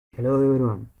Hello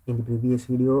everyone. In the previous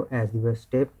video, as the first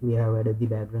step, we have added the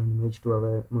background image to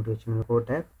our Motivational Quote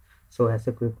app. So as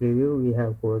a quick review, we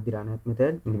have called the run app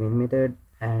method in the main method,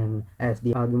 and as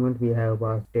the argument we have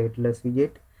a stateless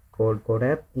widget called Quote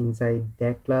app. Inside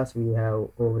that class, we have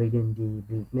overridden the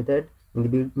build method. In the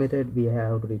build method, we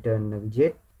have to return a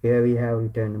widget. Here we have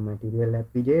returned a material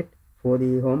app widget. For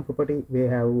the home property, we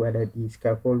have added the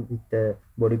scaffold with the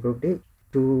body property.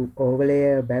 To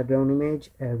overlay a background image,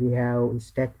 we have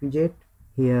stack widget.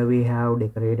 Here we have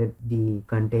decorated the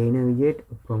container widget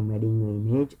from adding an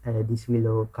image. This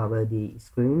will cover the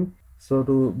screen. So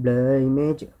to blur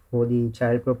image, for the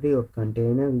child property of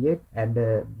container widget, add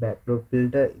the backdrop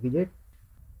filter widget.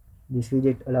 This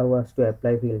widget allows us to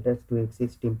apply filters to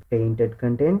existing painted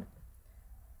content.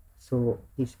 So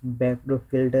this backdrop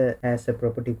filter has a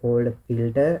property called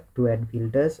filter to add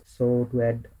filters. So to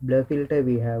add blur filter,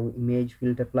 we have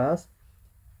ImageFilter class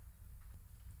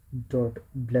dot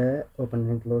blur open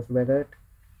and close bracket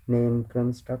name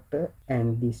constructor,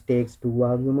 and this takes two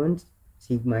arguments,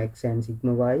 sigma x and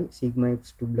sigma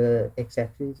x to blur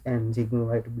x-axis and sigma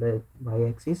y to blur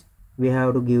y-axis. We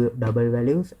have to give double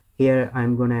values. Here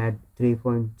I'm gonna add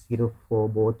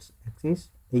 3.04 both axis.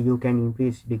 You can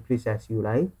increase decrease as you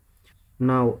like.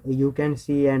 Now you can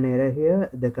see an error here.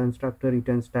 The constructor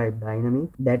returns type dynamic.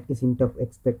 That isn't of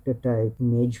expected type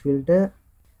ImageFilter.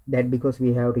 That because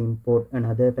we have to import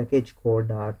another package called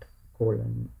Dart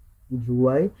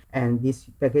UI, and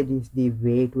this package is the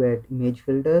way to add image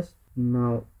filters.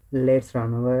 Now let's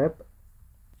run our app.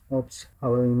 Oops,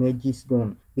 our image is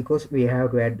gone because we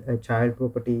have to add a child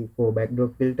property for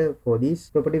backdrop filter. For this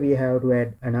property, we have to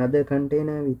add another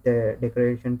container with a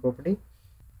decoration property.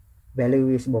 Value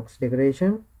is box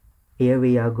decoration. Here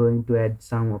we are going to add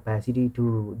some opacity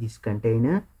to this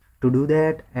container. To do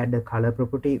that, add the color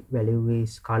property. Value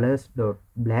is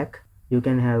colors.black. You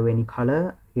can have any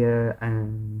color here,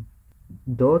 and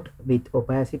dot with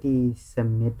opacity is a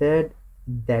method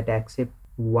that accepts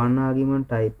one argument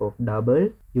type of double.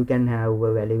 You can have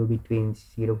a value between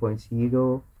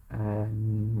 0.0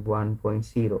 and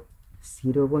 1.0.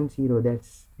 0.0,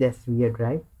 that's weird,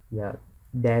 right? Yeah,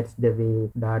 that's the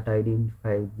way Dart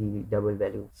identifies the double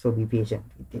value, so be patient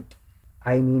with it.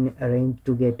 I mean, arrange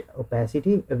to get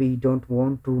opacity. We don't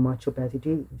want too much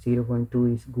opacity.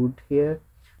 0.2 is good here.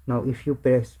 Now if you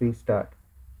press restart,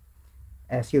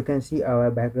 as you can see, our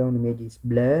background image is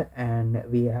blur and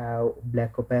we have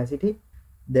black opacity.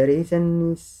 The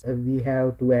reason is we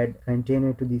have to add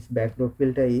container to this backdrop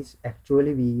filter is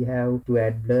actually we have to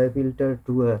add blur filter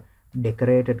to a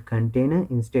decorated container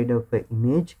instead of an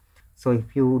image. So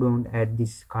if you don't add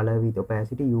this color with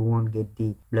opacity, you won't get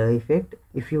the blur effect.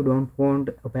 If you don't want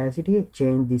opacity,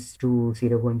 change this to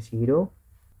 0.0.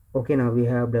 Okay, now we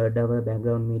have blurred our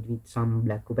background image with some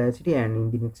black opacity, and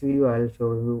in the next video I'll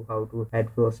show you how to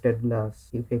add frosted glass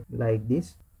effect like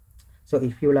this. So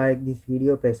if you like this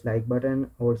video, press like button,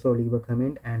 also leave a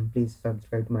comment, and please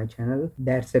subscribe to my channel.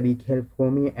 That's a big help for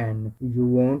me and you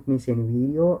won't miss any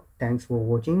video. Thanks for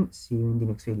watching. See you in the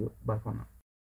next video. Bye for now.